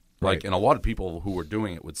 thin-skinned. Right. And a lot of people who were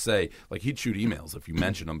doing it would say, he'd shoot emails if you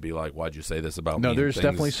mentioned him, be like, "Why'd you say this about me?" No, there's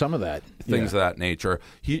definitely some of that. Things of that nature.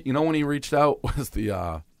 When he reached out was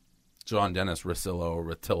the John Dennis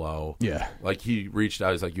Rotillo. Yeah. He reached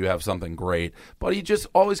out. He's like, "You have something great." But he just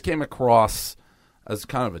always came across as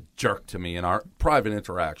kind of a jerk to me in our private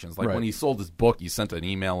interactions. When he sold his book, he sent an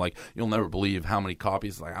email "You'll never believe how many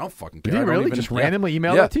copies." I don't fucking care. Did he really just randomly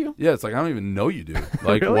email that to you? Yeah, it's I don't even know you, dude.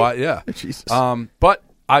 Really? Why? Yeah. Jesus. But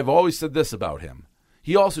I've always said this about him.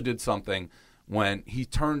 He also did something when he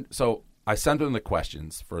turned. So I sent him the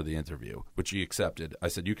questions for the interview, which he accepted. I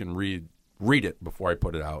said, "You can read it before I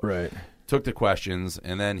put it out." Right. Took the questions,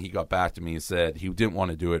 and then he got back to me and said he didn't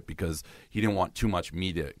want to do it because he didn't want too much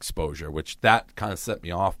media exposure, which that kind of set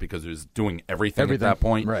me off because he was doing everything at that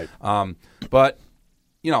point. Right. But,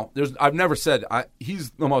 I've never said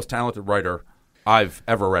he's the most talented writer I've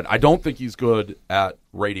ever read. I don't think he's good at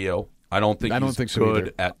radio. I don't think he's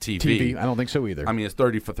good at TV. I don't think so either. I mean, his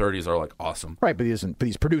 30 for 30s are awesome. Right, but he isn't. But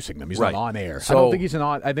he's producing them. He's right. not on air. So, I don't think he's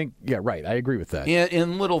I think, right. I agree with that.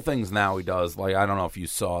 In little things now he does. I don't know if you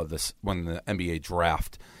saw this when the NBA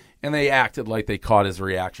draft, and they acted like they caught his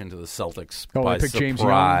reaction to the Celtics by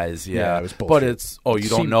surprise. Yeah, it was bullshit. But it's, you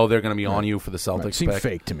don't know they're going to be on you for the Celtics. It seemed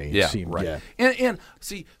fake to me. Yeah, right. Yeah. And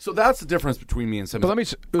see, so that's the difference between me and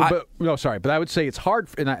Simmons. But I would say it's hard,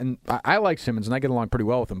 and I like Simmons, and I get along pretty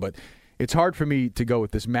well with him, but it's hard for me to go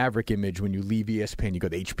with this Maverick image when you leave ESPN, you go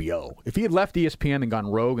to HBO. If he had left ESPN and gone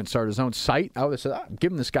rogue and started his own site, I would have said, I'm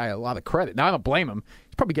giving this guy a lot of credit. Now, I don't blame him.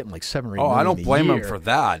 He's probably getting 7 or 8 million I don't blame a year. him for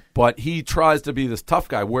that. But he tries to be this tough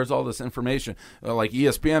guy. Where's all this information?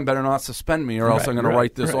 ESPN better not suspend me or else I'm going to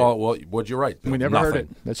write this all. Well, what'd you write? We never heard it.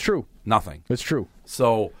 That's true. Nothing. That's true.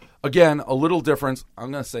 So, again, a little difference.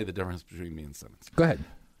 I'm going to say the difference between me and Simmons. Go ahead.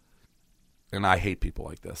 And I hate people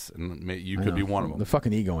like this. And you could be one of them. The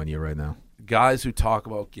fucking ego in you right now. Guys who talk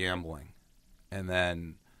about gambling and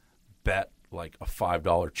then bet a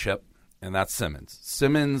 $5 chip, and that's Simmons.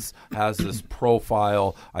 Simmons has this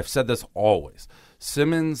profile. I've said this always.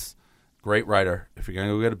 Simmons, great writer. If you're going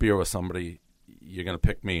to go get a beer with somebody, you're going to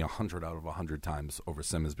pick me 100 out of 100 times over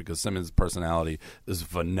Simmons because Simmons' personality is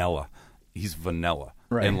vanilla. He's vanilla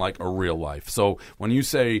in a real life. So when you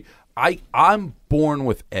say, I'm born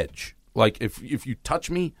with edge. If you touch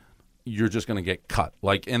me, you're just going to get cut.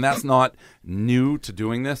 And that's not new to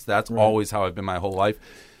doing this. That's always how I've been my whole life.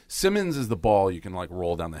 Simmons is the ball you can like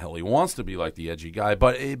roll down the hill. He wants to be like the edgy guy,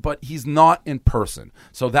 but he's not in person.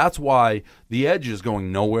 So that's why the edge is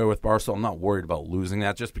going nowhere with Barstool. I'm not worried about losing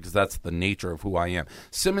that just because that's the nature of who I am.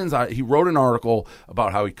 Simmons, he wrote an article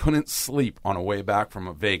about how he couldn't sleep on a way back from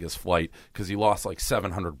a Vegas flight because he lost like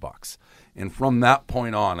 $700. And from that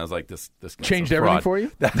point on, I was like, this changed everything for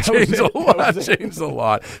you? That changed a lot. That changed a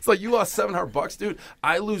lot. It's like, you lost $700, dude.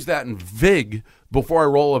 I lose that in VIG before I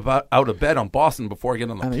roll out of bed on Boston before I get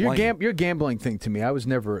on the plane. Your gambling thing to me, I was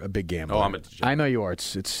never a big gambler. Oh, I'm a degenerate. I know you are.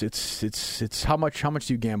 It's how much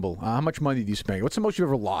do you gamble? How much money do you spend? What's the most you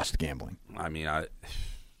ever lost gambling? I mean,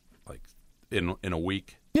 like in a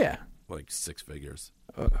week. Yeah, like 6 figures.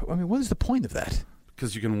 I mean, what is the point of that?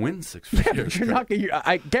 Because you can win 6 figures. You're not.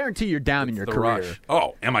 I guarantee you're down in your the career. Rush.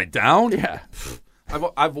 Oh, am I down? Yeah.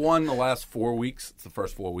 I've won the last 4 weeks. It's the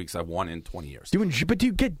first 4 weeks I've won in 20 years. But do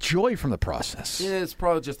you get joy from the process? Yeah, it's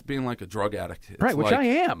probably just being like a drug addict. It's right, which like, I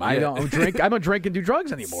am. Yeah. I don't drink and do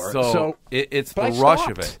drugs anymore. So it's the rush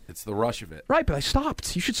of it. It's the rush of it. Right, but I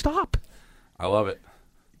stopped. You should stop. I love it.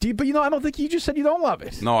 But I don't think you just said you don't love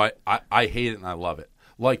it. No, I hate it and I love it.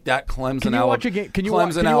 Like that Clemson, Can you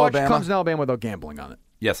watch Clemson, Alabama without gambling on it?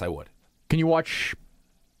 Yes, I would. Can you watch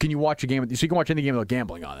a game? So you can watch any game without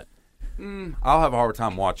gambling on it. I'll have a hard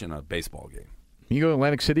time watching a baseball game. You go to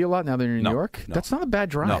Atlantic City a lot now that you're in New York? No. That's not a bad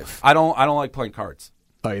drive. No, I don't like playing cards.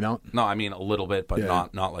 Oh, you don't? No, I mean a little bit, but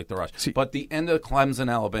not like the rush. See, but the end of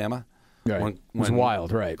Clemson, Alabama, right. Was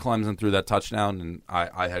wild, right? Clemson threw that touchdown, and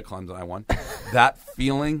I had Clemson, I won. That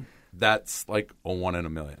feeling, that's like a 1 in a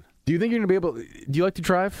million. Do you think you're going to be able to – do you like to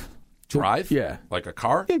drive? Drive? Yeah. Like a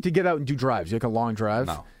car? Yeah, to get out and do drives. You like a long drive?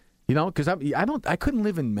 No. You know, because I couldn't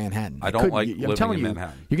live in Manhattan. I don't like living in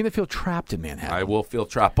Manhattan. You're going to feel trapped in Manhattan. I will feel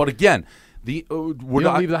trapped. But again, you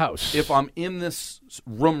don't leave the house. If I'm in this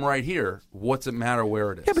room right here, what's it matter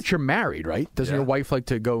where it is? Yeah, but you're married, right? Doesn't your wife like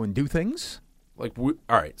to go and do things? Like, all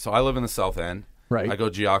right, so I live in the South End. Right. I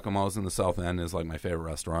go Giacomo's in the South End is like my favorite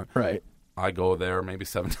restaurant. Right. I go there maybe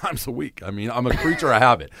 7 times a week. I mean, I'm a creature of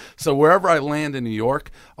habit. So wherever I land in New York,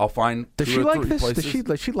 I'll find Does two she or like three this? places.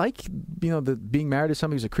 Does she like the being married to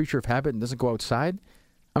somebody who's a creature of habit and doesn't go outside?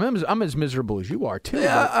 I mean, I'm as miserable as you are too.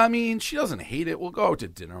 Yeah, but... I mean, she doesn't hate it. We'll go out to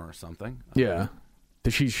dinner or something. Yeah.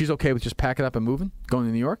 She's okay with just packing up and moving, going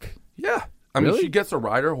to New York? Yeah. I mean, Really? she gets to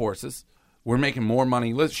ride her horses. We're making more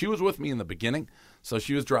money. She was with me in the beginning, so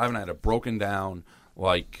she was driving. I had a broken down,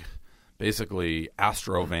 like, basically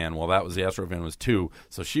Astro van. Well, that was the Astro van was 2,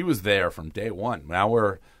 so she was there from day one.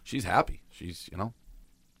 Now she's happy. She's,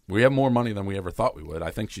 we have more money than we ever thought we would.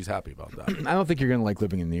 I think she's happy about that. I don't think you're going to like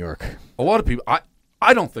living in New York. A lot of people,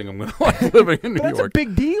 I don't think I'm going to like living in New That's York. That's a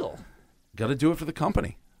big deal. Got to do it for the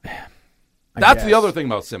company. That's the other thing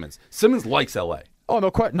about Simmons. Simmons likes L.A. Oh,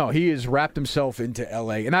 no, he has wrapped himself into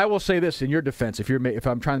L.A. And I will say this in your defense, if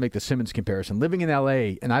I'm trying to make the Simmons comparison, living in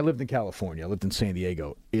L.A., and I lived in California, I lived in San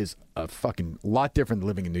Diego, is a fucking lot different than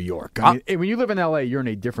living in New York. I mean, when you live in L.A., you're in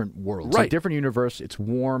a different world. It's right. a different universe. It's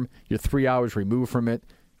warm. You're 3 hours removed from it.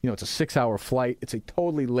 It's a 6-hour flight. It's a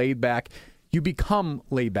totally laid back. You become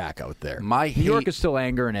laid back out there. New York is still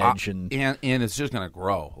anger and edge. And it's just going to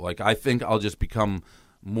grow. Like, I think I'll just become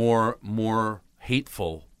more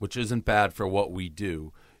hateful, which isn't bad for what we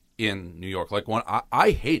do in New York. Like, when I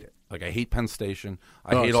hate it. Like, I hate Penn Station.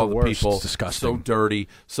 I hate all the people. It's disgusting. So dirty.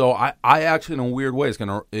 So I actually, in a weird way,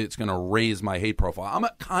 it's gonna raise my hate profile. I'm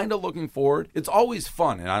kind of looking forward. It's always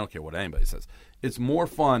fun, and I don't care what anybody says. It's more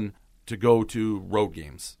fun to go to road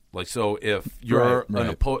games. Like, so if you're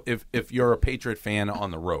if you're a Patriot fan on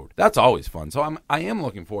the road, that's always fun. So I am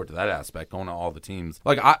looking forward to that aspect, going to all the teams.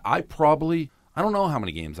 Like, I don't know how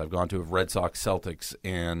many games I've gone to of Red Sox, Celtics,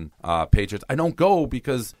 and Patriots. I don't go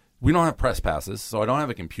because we don't have press passes, so I don't have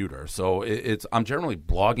a computer. So I'm generally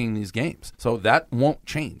blogging these games. So that won't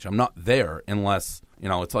change. I'm not there unless,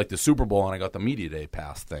 it's like the Super Bowl and I got the Media Day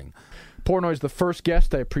pass thing. Portnoy's the first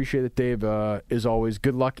guest. I appreciate it, Dave. As always,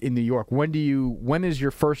 good luck in New York. When is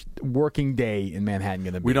your first working day in Manhattan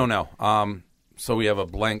going to be? We don't know. So we have a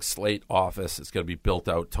blank slate office. It's going to be built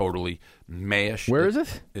out totally May-ish. Where is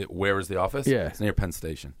it? Where is the office? Yeah. It's near Penn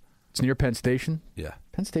Station. It's near Penn Station? Yeah.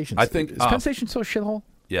 Penn Station. I think. Is Penn Station still a shithole?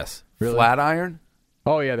 Yes. Really? Flatiron?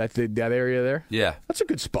 Oh, yeah, that area there? Yeah. That's a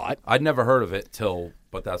good spot. I'd never heard of it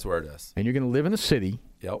but that's where it is. And you're going to live in the city.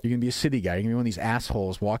 Yep. You're going to be a city guy. You're going to be one of these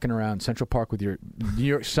assholes walking around Central Park with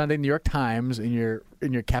your Sunday New York Times and your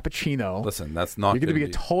cappuccino. Listen, that's not. You're going to be a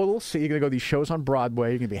total. You're going to go to these shows on Broadway.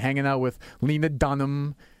 You're going to be hanging out with Lena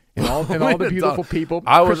Dunham And all the beautiful people.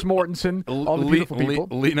 Chris Mortensen, all the beautiful people.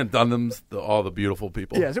 Lena Dunham's, all the beautiful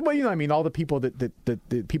people. Yes, well, you know what I mean. All the people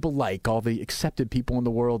that people like, all the accepted people in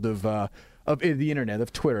the world of the internet,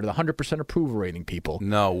 of Twitter, the 100% approval rating people.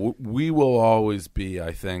 No, we will always be,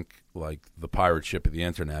 I think, like the pirate ship of the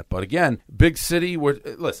internet. But again, big city. We're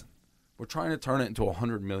trying to turn it into a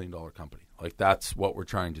 $100 million company. Like, that's what we're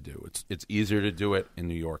trying to do. It's easier to do it in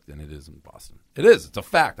New York than it is in Boston. It is. It's a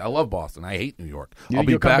fact. I love Boston. I hate New York.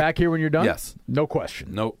 You'll come back here when you're done? Yes. No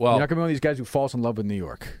question. No. Well, you're not going to be one of these guys who falls in love with New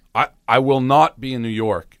York. I will not be in New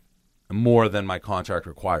York more than my contract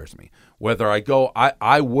requires me. Whether I go,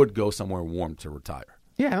 I would go somewhere warm to retire.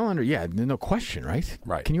 Yeah, no question, right?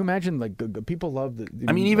 Right. Can you imagine, like, people love the...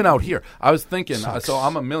 I mean, even out here, I was thinking, so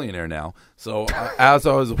I'm a millionaire now, so as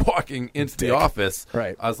I was walking into the office,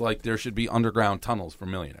 right. I was like, there should be underground tunnels for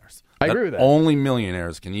millionaires. I agree with that. Only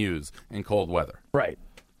millionaires can use in cold weather. Right.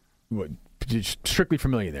 Strictly for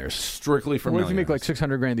millionaires. Strictly for millionaires. millionaires. What if you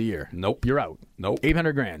make like $600,000 a year? Nope. You're out. Nope.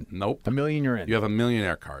 $800,000. Nope. $1 million, you're in. You have a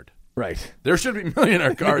millionaire card. Right. There should be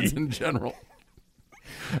millionaire cards in general.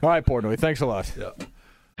 All right, Portnoy, thanks a lot. Yeah.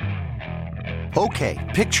 Okay,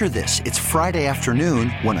 picture this. It's Friday afternoon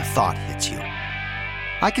when a thought hits you.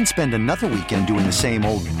 I can spend another weekend doing the same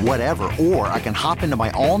old whatever, or I can hop into my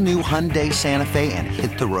all-new Hyundai Santa Fe and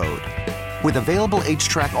hit the road. With available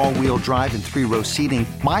H-Track all-wheel drive and 3-row seating,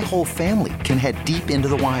 my whole family can head deep into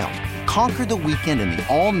the wild. Conquer the weekend in the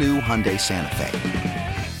all-new Hyundai Santa Fe.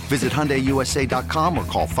 Visit HyundaiUSA.com or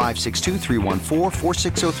call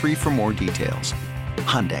 562-314-4603 for more details.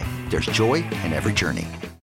 Hyundai, there's joy in every journey.